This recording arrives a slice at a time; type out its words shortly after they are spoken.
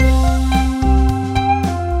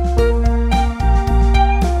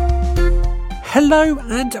Hello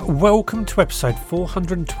and welcome to episode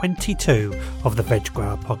 422 of the Veg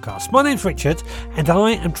Grower Podcast. My name's Richard and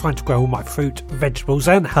I am trying to grow all my fruit, vegetables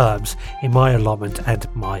and herbs in my allotment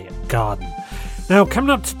and my garden. Now, coming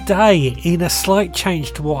up today, in a slight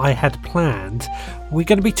change to what I had planned, we're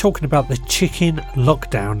going to be talking about the chicken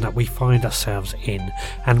lockdown that we find ourselves in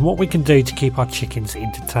and what we can do to keep our chickens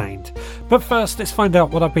entertained. But first, let's find out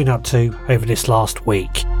what I've been up to over this last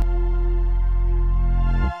week.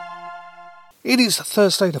 It is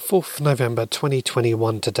Thursday the 4th of November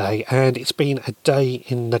 2021 today, and it's been a day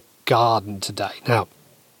in the garden today. Now,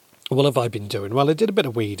 what have I been doing? Well, I did a bit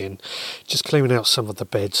of weeding, just clearing out some of the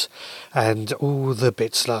beds, and all the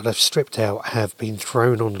bits that I've stripped out have been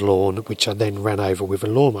thrown on the lawn, which I then ran over with a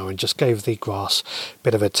lawnmower and just gave the grass a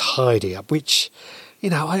bit of a tidy up, which,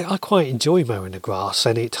 you know, I quite enjoy mowing the grass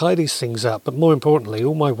and it tidies things up, but more importantly,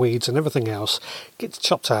 all my weeds and everything else gets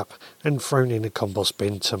chopped up and thrown in the compost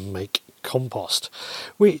bin to make compost,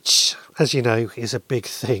 which, as you know, is a big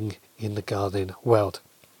thing in the gardening world.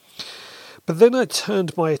 But then I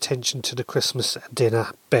turned my attention to the Christmas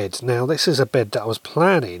dinner bed. Now, this is a bed that I was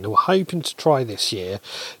planning or hoping to try this year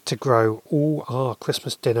to grow all our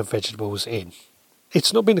Christmas dinner vegetables in.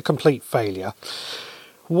 It's not been a complete failure.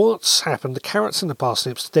 What's happened, the carrots and the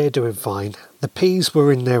parsnips, they're doing fine. The peas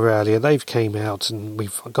were in there earlier, they've came out and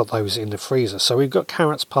we've got those in the freezer. So we've got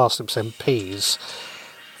carrots, parsnips and peas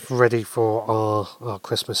ready for our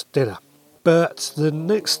Christmas dinner. But the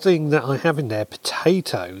next thing that I have in there,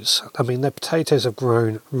 potatoes. I mean, the potatoes have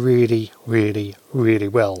grown really, really, really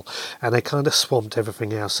well. And they kind of swamped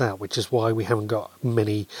everything else out, which is why we haven't got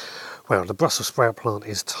many. Well, the Brussels sprout plant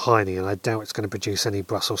is tiny and I doubt it's going to produce any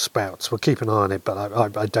Brussels sprouts. We'll keep an eye on it, but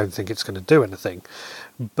I don't think it's going to do anything.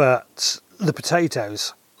 But the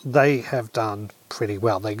potatoes, they have done pretty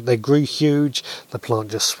well. They grew huge. The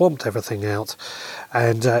plant just swamped everything out,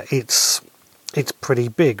 and it's pretty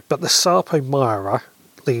big. But the Sarpo Myra,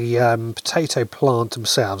 the potato plant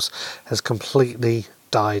themselves, has completely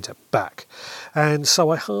died back. And so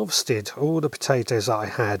I harvested all the potatoes that I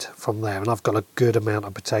had from there, and I've got a good amount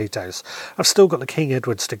of potatoes. I've still got the King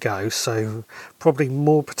Edwards to go, so probably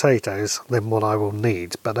more potatoes than what I will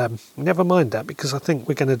need. But never mind that, because I think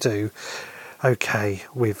we're going to do okay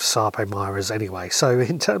with Sarpo Myras anyway. So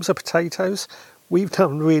in terms of potatoes, we've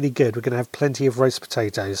done really good. We're going to have plenty of roast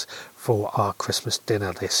potatoes for our Christmas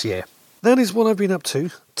dinner this year. That is what I've been up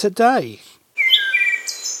to today.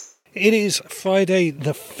 It is Friday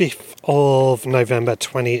the 5th of November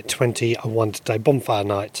 2021 today, bonfire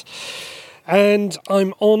night. And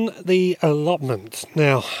I'm on the allotment.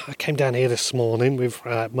 Now, I came down here this morning with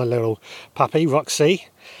my little puppy, Roxy.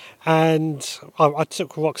 And I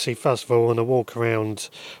took Roxy first of all on a walk around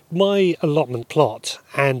my allotment plot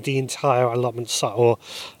and the entire allotment site, or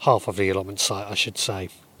half of the allotment site I should say.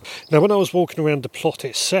 Now, when I was walking around the plot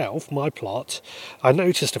itself, my plot, I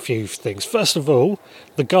noticed a few things. First of all,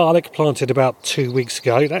 the garlic planted about 2 weeks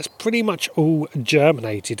ago, that's pretty much all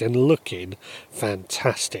germinated and looking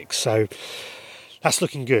fantastic. So that's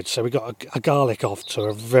looking good. So we got a garlic off to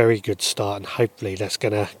a very good start, and hopefully that's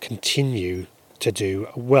going to continue to do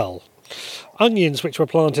well. Onions, which were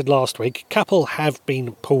planted last week, a couple have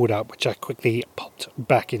been pulled up, which I quickly popped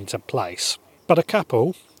back into place. But a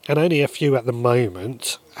couple, and only a few at the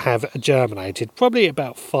moment, have germinated, probably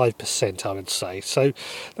about 5% I would say. So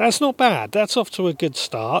that's not bad. That's off to a good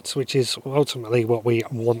start, which is ultimately what we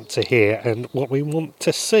want to hear and what we want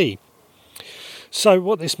to see. So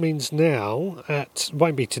what this means now, it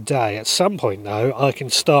won't be today, at some point though, I can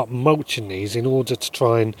start mulching these in order to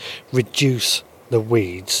try and reduce the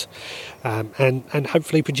weeds and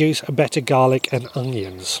hopefully produce a better garlic and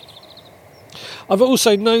onions. I've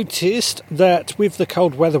also noticed that with the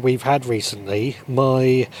cold weather we've had recently,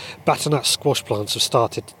 my butternut squash plants have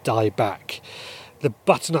started to die back. The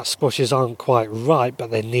butternut squashes aren't quite ripe,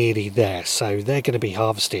 but they're nearly there, so they're going to be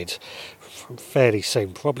harvested fairly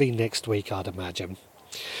soon, probably next week I'd imagine.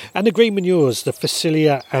 And the green manures, the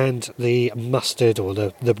Phacelia and the mustard, or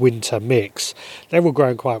the winter mix, they're all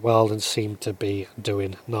growing quite well and seem to be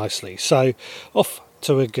doing nicely. So off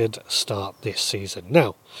to a good start this season.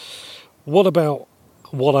 Now, what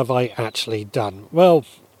have I actually done? Well,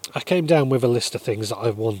 I came down with a list of things that I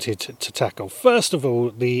wanted to tackle. First of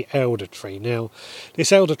all, the elder tree. Now,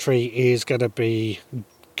 this elder tree is going to be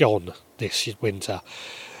gone this winter.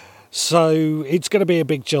 So it's going to be a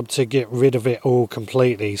big job to get rid of it all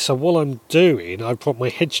completely. So what I'm doing, I've brought my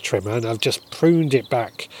hedge trimmer and I've just pruned it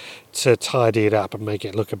back to tidy it up and make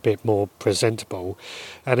it look a bit more presentable.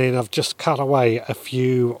 And then I've just cut away a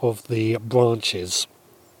few of the branches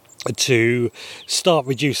to start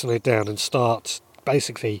reducing it down and start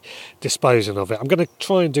basically disposing of it. I'm going to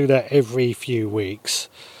try and do that every few weeks.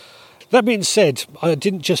 That being said, I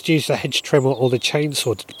didn't just use the hedge trimmer or the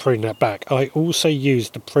chainsaw to prune that back. I also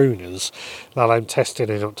used the pruners that I'm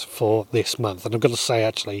testing out for this month. And I've got to say,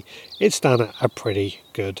 actually, it's done a pretty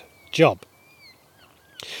good job.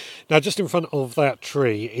 Now, just in front of that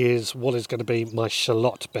tree is what is going to be my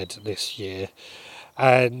shallot bed this year.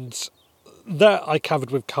 And that I covered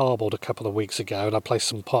with cardboard a couple of weeks ago, and I placed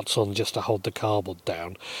some pots on just to hold the cardboard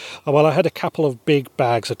down. Well, I had a couple of big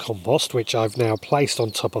bags of compost, which I've now placed on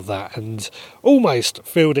top of that and almost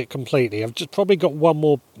filled it completely. I've just probably got one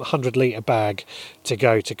more 100-litre bag to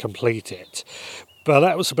go to complete it. But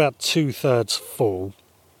that was about 2/3 full.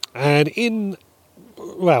 And in,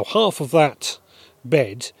 half of that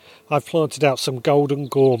bed, I've planted out some Golden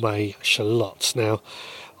Gourmet shallots. Now,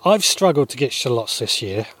 I've struggled to get shallots this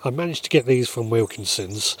year. I managed to get these from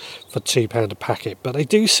Wilkinson's for £2 a packet, but they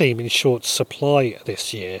do seem in short supply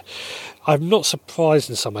this year. I'm not surprised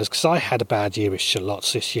in some ways, because I had a bad year with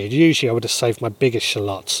shallots this year. Usually I would have saved my biggest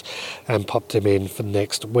shallots and popped them in for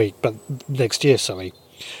next year.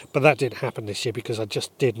 But that didn't happen this year because I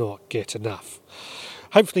just did not get enough.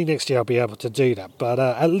 Hopefully next year I'll be able to do that, but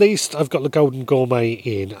at least I've got the Golden Gourmet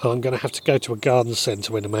in. I'm going to have to go to a garden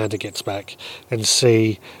centre when Amanda gets back and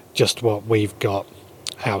see just what we've got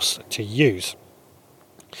else to use.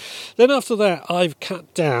 Then after that, I've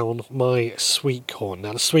cut down my sweet corn.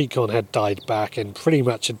 Now the sweet corn had died back and pretty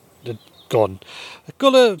much had gone.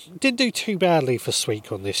 Didn't do too badly for sweet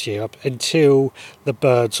corn this year up until the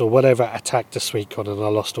birds or whatever attacked the sweet corn and I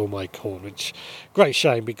lost all my corn, which great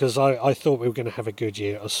shame because I thought we were going to have a good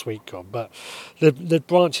year of sweet corn, but the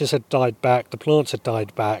branches had died back, the plants had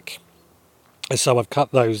died back, and so I've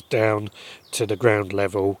cut those down to the ground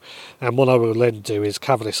level, and what I will then do is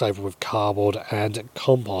cover this over with cardboard and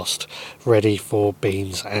compost ready for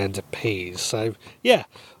beans and peas. So yeah,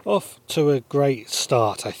 off to a great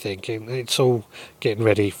start, I think, and it's all getting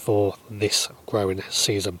ready for this growing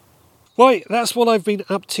season. Right, that's what I've been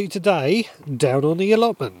up to today down on the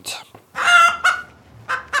allotment.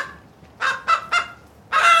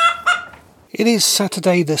 It is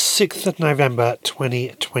Saturday the 6th of November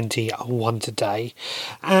 2021 today,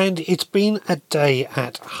 and it's been a day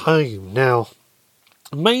at home. Now,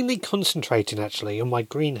 mainly concentrating actually on my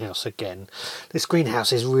greenhouse again. This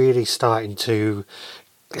greenhouse is really starting to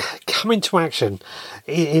come into action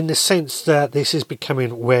in the sense that this is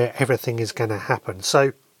becoming where everything is going to happen.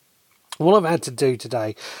 So what I've had to do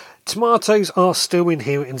today, tomatoes are still in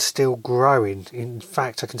here and still growing. In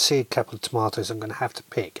fact, I can see a couple of tomatoes I'm going to have to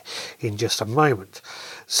pick in just a moment.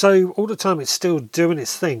 So all the time it's still doing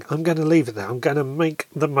its thing. I'm going to leave it there. I'm going to make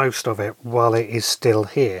the most of it while it is still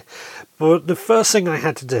here. But the first thing I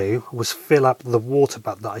had to do was fill up the water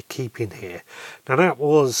butt that I keep in here. Now that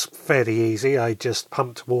was fairly easy. I just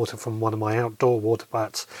pumped water from one of my outdoor water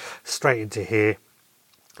butts straight into here,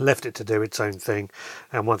 left it to do its own thing,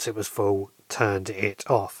 and once it was full, turned it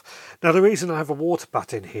off. Now the reason I have a water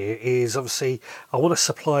butt in here is obviously I want a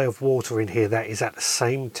supply of water in here that is at the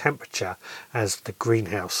same temperature as the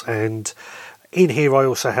greenhouse, and in here I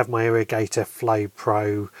also have my Irrigator Flow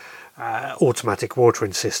Pro automatic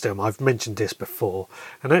watering system. I've mentioned this before,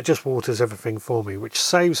 and that just waters everything for me, which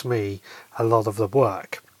saves me a lot of the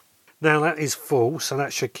work. Now that is full, so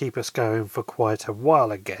that should keep us going for quite a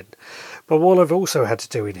while again. But what I've also had to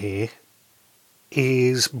do in here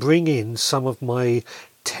is bring in some of my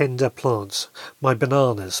tender plants, my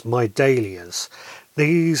bananas, my dahlias.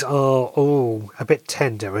 These are all a bit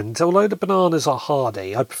tender, and although the bananas are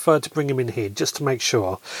hardy, I prefer to bring them in here just to make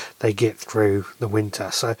sure they get through the winter.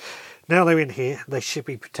 So now they're in here, they should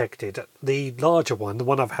be protected. The larger one, the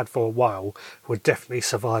one I've had for a while, would definitely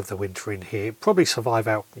survive the winter in here. Probably survive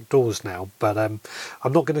outdoors now, but I'm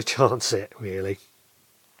not going to chance it really.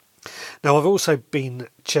 Now I've also been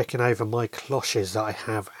checking over my cloches that I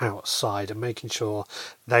have outside and making sure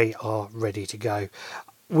they are ready to go.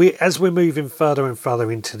 As we're moving further and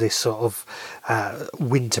further into this sort of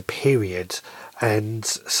winter period, and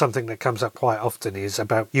something that comes up quite often is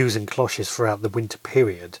about using cloches throughout the winter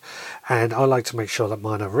period, and I like to make sure that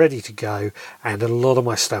mine are ready to go, and a lot of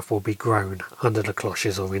my stuff will be grown under the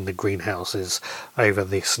cloches or in the greenhouses over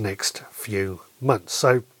this next few months.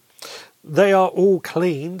 So they are all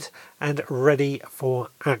cleaned and ready for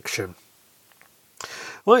action.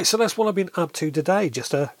 Right, so that's what I've been up to today,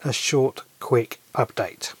 just a short, quick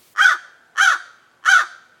update.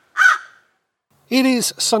 It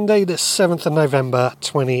is Sunday the 7th of November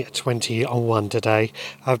 2021 today.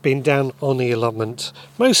 I've been down on the allotment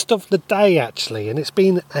most of the day actually, and it's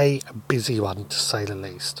been a busy one to say the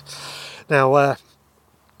least. Now,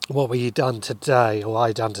 what I done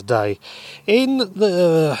today, in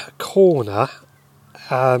the corner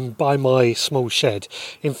by my small shed.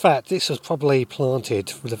 In fact, this was probably planted,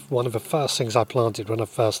 one of the first things I planted when I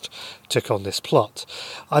first took on this plot.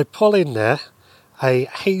 I pull in there a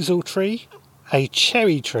hazel tree, a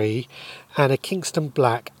cherry tree, and a Kingston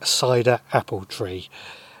Black cider apple tree.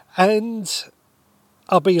 And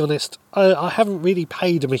I'll be honest, I haven't really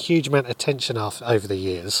paid them a huge amount of attention over the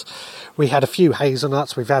years. We had a few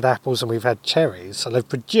hazelnuts, we've had apples and we've had cherries, so they've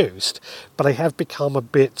produced, but they have become a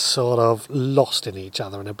bit sort of lost in each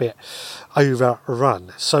other and a bit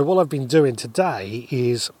overrun. So what I've been doing today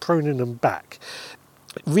is pruning them back.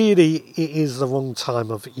 Really, it is the wrong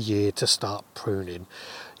time of year to start pruning.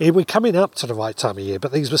 We're coming up to the right time of year,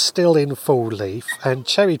 but these were still in full leaf, and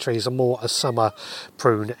cherry trees are more a summer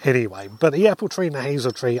prune anyway. But the apple tree and the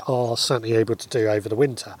hazel tree are certainly able to do over the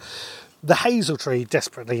winter. The hazel tree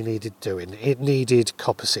desperately needed doing. It needed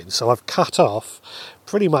coppicing, so I've cut off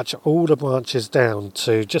pretty much all the branches down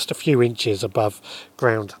to just a few inches above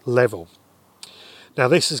ground level. Now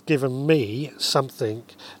this has given me something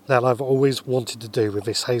that I've always wanted to do with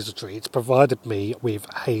this hazel tree. It's provided me with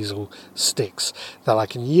hazel sticks that I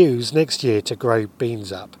can use next year to grow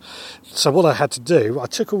beans up. So what I had to do, I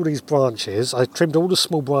took all these branches, I trimmed all the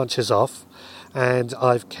small branches off, and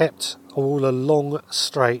I've kept all the long,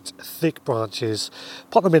 straight, thick branches,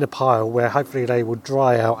 put them in a pile where hopefully they will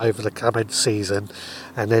dry out over the coming season,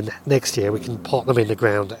 and then next year we can pot them in the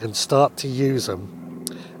ground and start to use them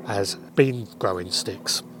as bean growing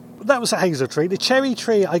sticks. That was a hazel tree. The cherry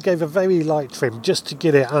tree I gave a very light trim just to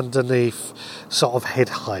get it underneath sort of head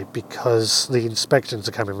height because the inspections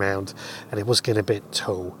are coming round and it was getting a bit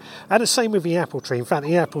tall. And the same with the apple tree. In fact,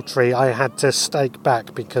 the apple tree I had to stake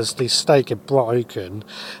back because the stake had broken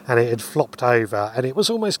and it had flopped over and it was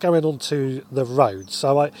almost going onto the road.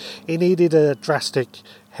 So it needed a drastic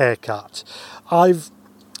haircut. I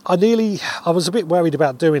was a bit worried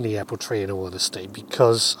about doing the apple tree in all honesty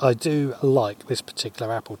because I do like this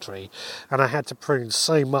particular apple tree and I had to prune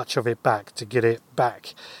so much of it back to get it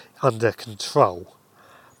back under control.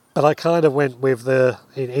 But I kind of went with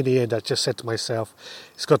in the end I just said to myself,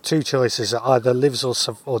 it's got two choices, it either lives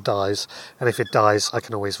or dies, and if it dies I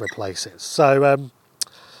can always replace it. So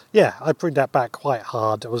I pruned that back quite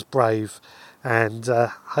hard. I was brave and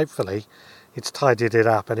hopefully it's tidied it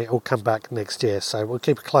up and it will come back next year, so we'll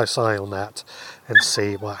keep a close eye on that and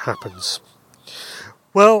see what happens.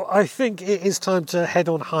 Well, I think it is time to head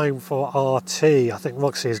on home for our tea. I think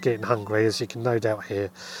Roxy is getting hungry, as you can no doubt hear.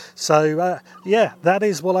 So that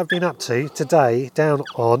is what I've been up to today down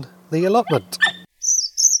on the allotment.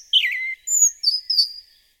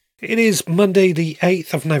 It is Monday the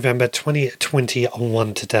 8th of November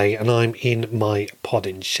 2021 today, and I'm in my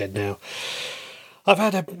podding shed now. I've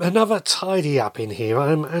had another tidy up in here.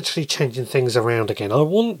 I'm actually changing things around again. I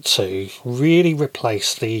want to really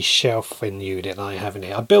replace the shelving unit I have in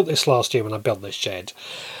here. I built this last year when I built this shed,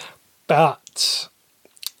 but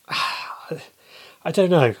I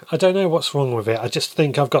don't know. I don't know what's wrong with it. I just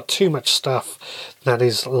think I've got too much stuff that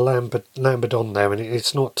is lambered on there and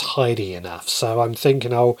it's not tidy enough. So I'm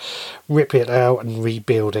thinking I'll rip it out and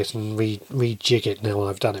rebuild it and rejig it now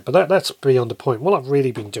I've done it. But that's beyond the point. What I've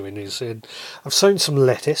really been doing is I've sown some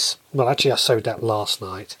lettuce. Well, actually I sowed that last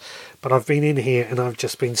night. But I've been in here and I've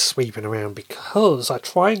just been sweeping around because I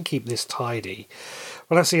try and keep this tidy.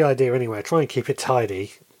 Well, that's the idea anyway. I try and keep it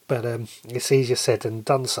tidy. But it's easier said than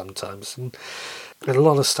done sometimes. And a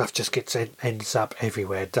lot of stuff just ends up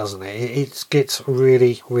everywhere, doesn't it? It gets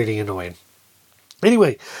really, really annoying.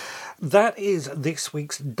 Anyway, that is this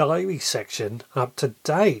week's diary section up to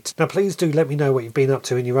date. Now, please do let me know what you've been up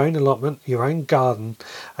to in your own allotment, your own garden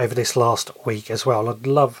over this last week as well. I'd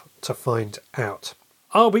love to find out.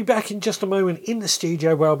 I'll be back in just a moment in the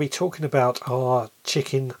studio where I'll be talking about our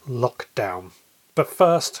chicken lockdown. But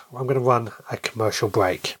first, I'm going to run a commercial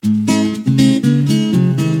break.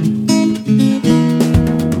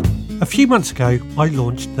 A few months ago, I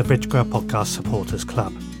launched the Veg Grower Podcast Supporters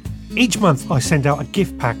Club. Each month, I send out a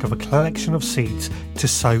gift pack of a collection of seeds to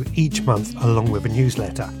sow each month along with a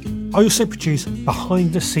newsletter. I also produce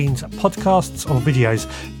behind-the-scenes podcasts or videos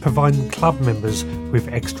providing club members with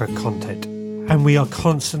extra content. And we are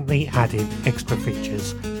constantly adding extra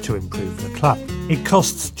features to improve the club. It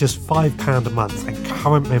costs just £5 a month and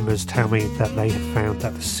current members tell me that they have found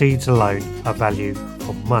that the seeds alone are value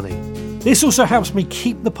for money. This also helps me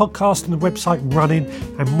keep the podcast and the website running,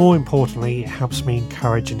 and more importantly, it helps me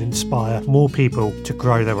encourage and inspire more people to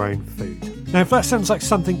grow their own food. Now, if that sounds like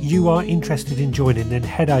something you are interested in joining, then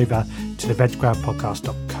head over to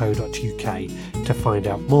theveggrowerpodcast.co to find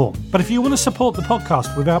out more. But if you want to support the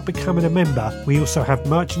podcast without becoming a member, we also have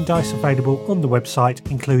merchandise available on the website,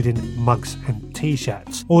 including mugs and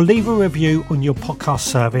t-shirts. Or leave a review on your podcast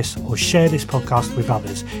service or share this podcast with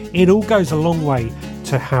others. It all goes a long way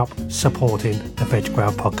to help supporting the Veg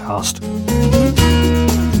Grower podcast.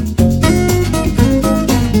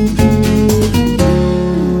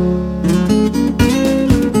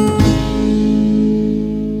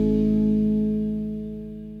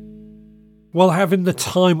 Well, having the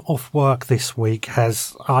time off work this week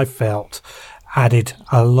has, I felt, added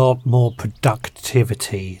a lot more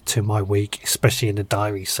productivity to my week, especially in the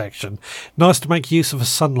diary section. Nice to make use of the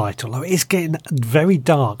sunlight, although it's getting very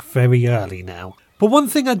dark very early now. But one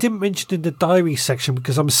thing I didn't mention in the diary section,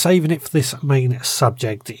 because I'm saving it for this main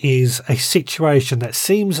subject, is a situation that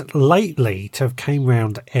seems lately to have came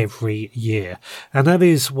round every year, and that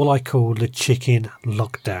is what I call the chicken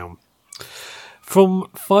lockdown. From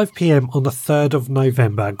 5 p.m. on the 3rd of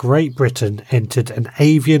November, Great Britain entered an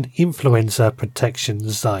avian influenza protection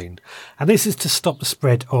zone. And this is to stop the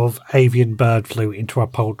spread of avian bird flu into our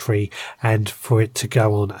poultry and for it to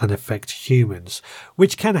go on and affect humans,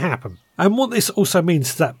 which can happen. And what this also means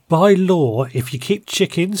is that by law, if you keep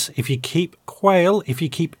chickens, if you keep quail, if you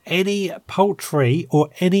keep any poultry or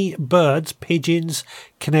any birds, pigeons,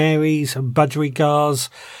 canaries and budgerigars,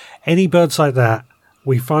 any birds like that,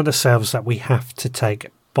 we find ourselves that we have to take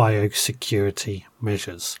biosecurity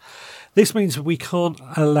measures. This means we can't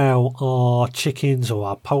allow our chickens or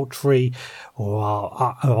our poultry or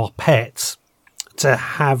our pets to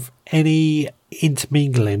have any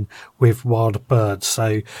intermingling with wild birds.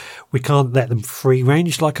 So we can't let them free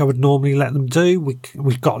range like I would normally let them do.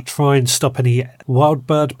 We've got to try and stop any wild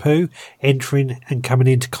bird poo entering and coming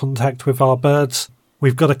into contact with our birds.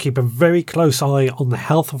 We've got to keep a very close eye on the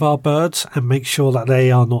health of our birds and make sure that they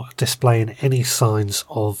are not displaying any signs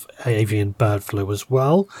of avian bird flu as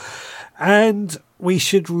well. And we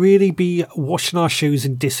should really be washing our shoes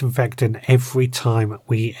and disinfecting every time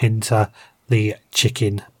we enter the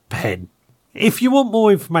chicken pen. If you want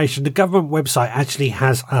more information, the government website actually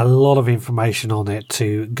has a lot of information on it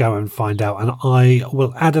to go and find out. And I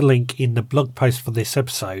will add a link in the blog post for this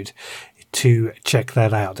episode to check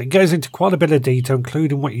that out. It goes into quite a bit of detail,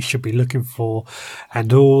 including what you should be looking for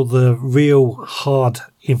and all the real hard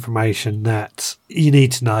information that you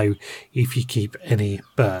need to know if you keep any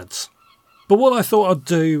birds. But what I thought I'd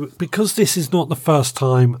do, because this is not the first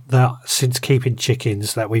time that since keeping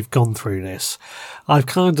chickens that we've gone through this, I've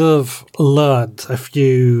kind of learned I've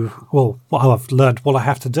learned what I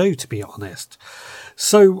have to do, to be honest.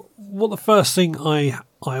 So the first thing I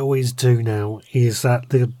always do now is that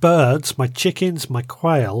the birds, my chickens, my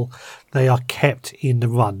quail, they are kept in the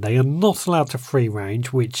run. They are not allowed to free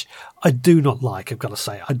range, which I do not like, I've got to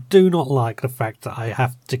say. I do not like the fact that I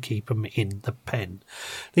have to keep them in the pen.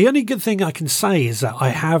 The only good thing I can say is that I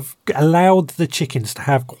have allowed the chickens to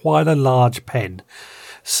have quite a large pen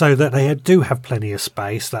so that they do have plenty of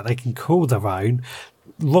space, that they can call their own.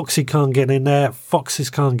 Roxy can't get in there,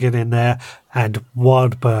 foxes can't get in there, and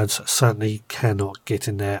wild birds certainly cannot get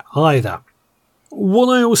in there either.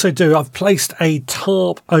 What I also do, I've placed a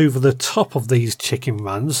tarp over the top of these chicken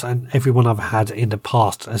runs, and everyone I've had in the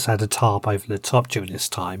past has had a tarp over the top during this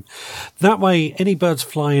time. That way, any birds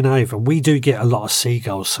flying over, we do get a lot of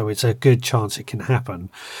seagulls, so it's a good chance it can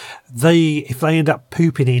happen. If they end up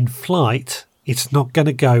pooping in flight, it's not going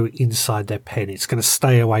to go inside their pen. It's going to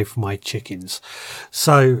stay away from my chickens.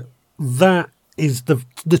 So that is the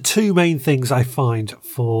two main things I find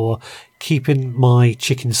for keeping my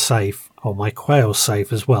chickens safe, or my quail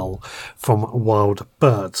safe as well, from wild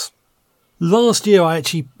birds. Last year I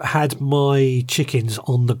actually had my chickens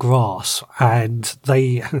on the grass, and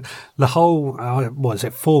the whole,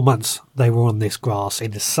 4 months they were on this grass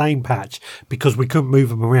in the same patch because we couldn't move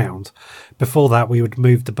them around. Before that we would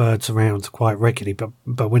move the birds around quite regularly,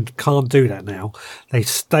 but we can't do that now. They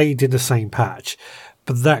stayed in the same patch.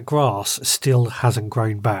 But that grass still hasn't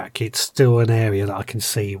grown back. It's still an area that I can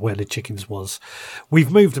see where the chickens was.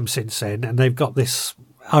 We've moved them since then, and they've got this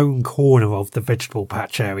own corner of the vegetable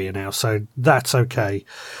patch area now, so that's okay.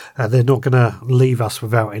 They're not going to leave us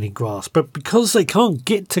without any grass. But because they can't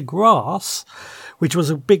get to grass, which was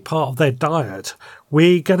a big part of their diet,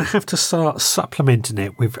 we're going to have to start supplementing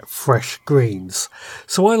it with fresh greens.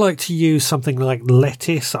 So I like to use something like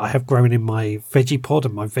lettuce that I have grown in my veggie pod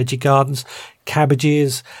and my veggie gardens,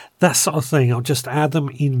 cabbages, that sort of thing. I'll just add them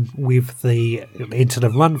in into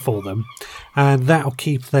the run for them, and that'll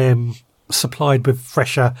keep them supplied with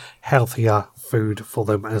fresher, healthier food for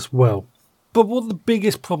them as well. But what the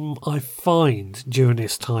biggest problem I find during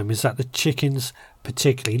this time is that the chickens,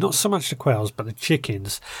 particularly, not so much the quails, but the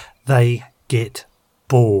chickens, they get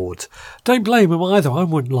bored. Don't blame them either. I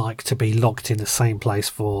wouldn't like to be locked in the same place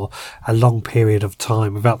for a long period of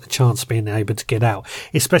time without the chance of being able to get out.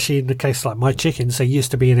 Especially in the case like my chickens, they're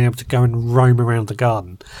used to being able to go and roam around the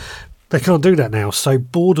garden. They can't do that now, so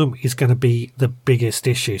boredom is going to be the biggest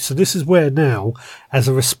issue. So this is where now, as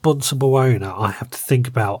a responsible owner, I have to think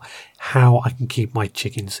about how I can keep my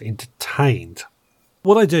chickens entertained.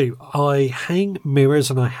 What I do, I hang mirrors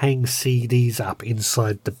and I hang CDs up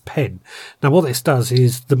inside the pen. Now what this does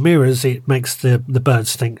is the mirrors, it makes the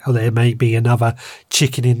birds think, oh, there may be another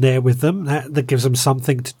chicken in there with them. That gives them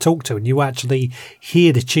something to talk to, and you actually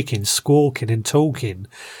hear the chickens squawking and talking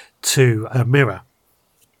to a mirror.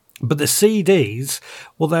 But the CDs,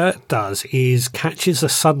 what that does is catches the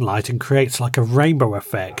sunlight and creates like a rainbow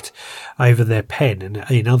effect over their pen and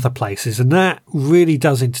in other places. And that really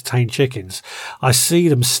does entertain chickens. I see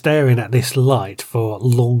them staring at this light for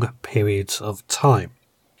long periods of time.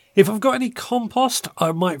 If I've got any compost,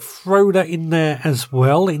 I might throw that in there as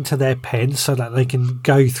well into their pen so that they can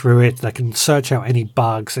go through it. They can search out any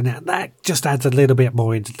bugs, and that just adds a little bit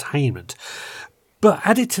more entertainment. But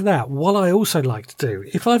added to that, what I also like to do,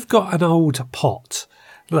 if I've got an old pot,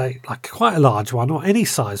 like quite a large one or any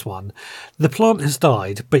size one, the plant has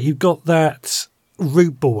died, but you've got that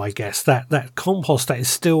root ball, I guess, that compost that is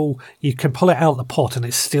still, you can pull it out of the pot and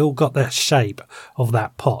it's still got the shape of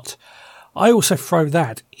that pot. I also throw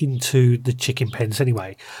that into the chicken pens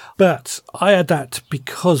anyway. But I add that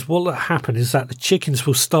because what will happen is that the chickens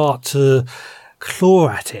will start to claw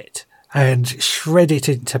at it and shred it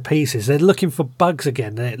into pieces. They're looking for bugs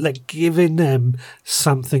again. They're giving them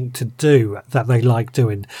something to do that they like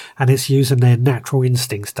doing, and it's using their natural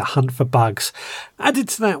instincts to hunt for bugs. Added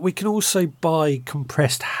to that, we can also buy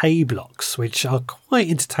compressed hay blocks, which are quite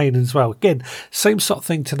entertaining as well. Again, same sort of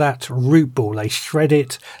thing to that root ball. They shred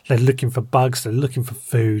it, they're looking for bugs, they're looking for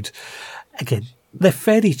food. Again, they're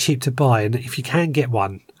fairly cheap to buy, and if you can get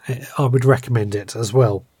one, I would recommend it as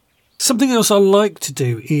well. Something else I like to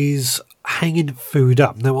do is hanging food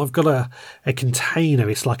up. Now I've got a container,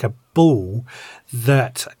 it's like a ball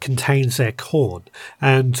that contains their corn,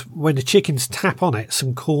 and when the chickens tap on it,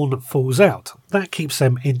 some corn falls out. That keeps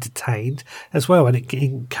them entertained as well, and it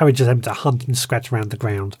encourages them to hunt and scratch around the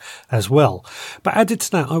ground as well. But added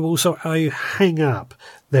to that, I hang up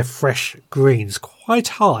their fresh greens quite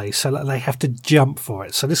high so that they have to jump for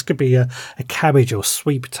it. So this could be a cabbage or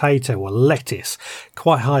sweet potato or lettuce,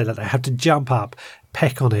 quite high, that they have to jump up,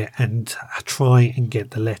 peck on it and try and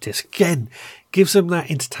get the lettuce. Again, gives them that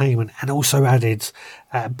entertainment, and also added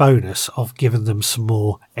a bonus of giving them some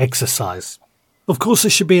more exercise. Of course, there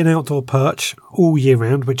should be an outdoor perch all year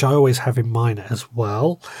round, which I always have in mind as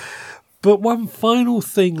well. But one final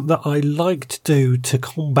thing that I like to do to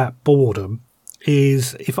combat boredom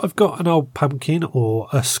is, if I've got an old pumpkin or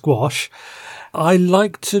a squash, I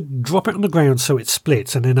like to drop it on the ground so it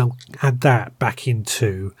splits, and then I'll add that back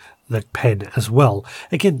into the pen as well.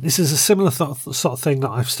 Again, this is a similar sort of thing that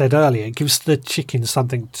I've said earlier. It gives the chicken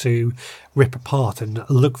something to rip apart and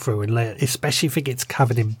look through, and especially if it gets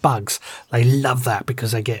covered in bugs. They love that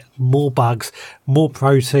because they get more bugs, more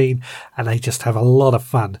protein, and they just have a lot of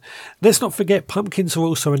fun. Let's not forget, pumpkins are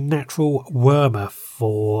also a natural wormer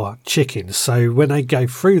for chickens, so when they go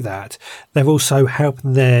through that, they're also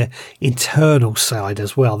helping their internal side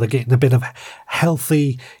as well. They're getting a bit of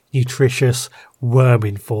healthy, nutritious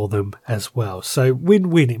worming for them as well. So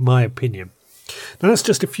win-win in my opinion. Now that's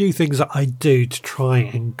just a few things that I do to try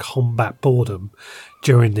and combat boredom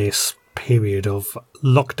during this period of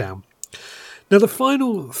lockdown. Now the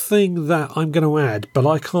final thing that I'm going to add, but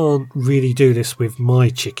I can't really do this with my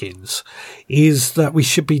chickens, is that we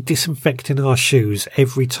should be disinfecting our shoes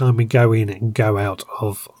every time we go in and go out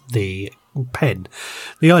of the pen.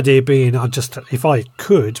 The idea being, if I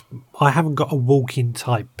could, I haven't got a walk-in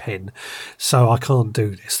type pen, so I can't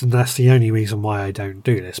do this, and that's the only reason why I don't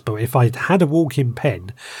do this. But if I had a walk-in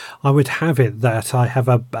pen, I would have it that I have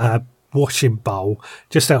a washing bowl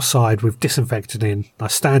just outside with disinfectant in. I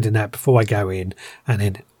stand in that before I go in, and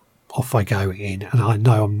then off I go in, and I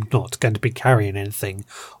know I'm not going to be carrying anything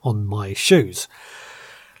on my shoes.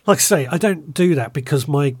 Like I say, I don't do that because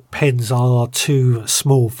my pens are too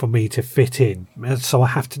small for me to fit in, so I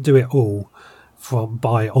have to do it all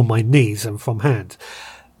on my knees and from hand.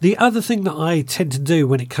 The other thing that I tend to do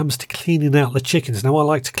when it comes to cleaning out the chickens, now I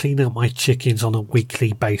like to clean out my chickens on a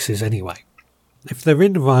weekly basis anyway. If they're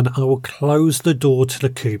in the run, I will close the door to the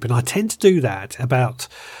coop, and I tend to do that about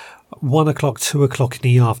 1 o'clock, 2 o'clock in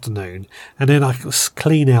the afternoon, and then I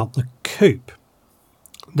clean out the coop.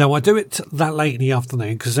 Now, I do it that late in the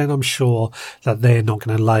afternoon because then I'm sure that they're not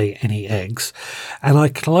going to lay any eggs. And I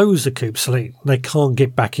close the coop so they can't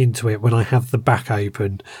get back into it when I have the back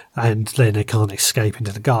open, and then they can't escape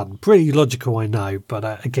into the garden. Pretty logical, I know.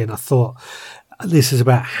 But again, I thought this is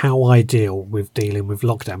about how I deal with dealing with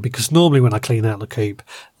lockdown, because normally when I clean out the coop,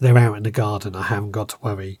 they're out in the garden. I haven't got to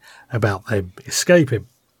worry about them escaping.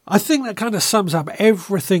 I think that kind of sums up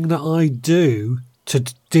everything that I do to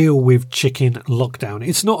deal with chicken lockdown.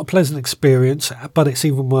 It's not a pleasant experience, but it's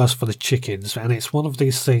even worse for the chickens. And it's one of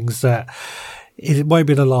these things that it won't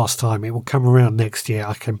be the last time. It will come around next year.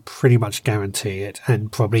 I can pretty much guarantee it,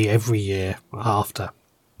 and probably every year after.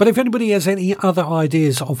 But if anybody has any other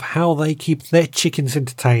ideas of how they keep their chickens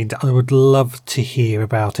entertained, I would love to hear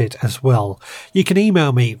about it as well. You can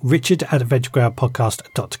email me,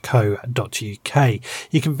 richard@veggroundpodcast.co.uk.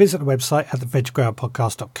 You can visit the website at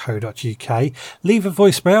theveggroundpodcast.co.uk. Leave a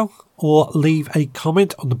voicemail or leave a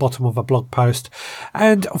comment on the bottom of a blog post.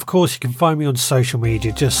 And of course, you can find me on social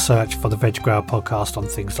media. Just search for the Veg Grower Podcast on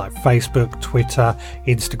things like Facebook, Twitter,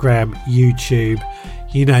 Instagram, YouTube.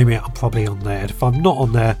 You name it, I'm probably on there. If I'm not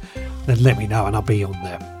on there, then let me know and I'll be on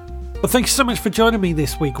there. Well, thank you so much for joining me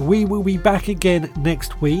this week. We will be back again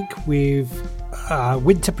next week with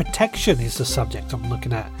winter protection is the subject I'm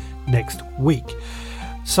looking at next week.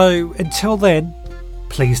 So until then,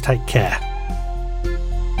 please take care.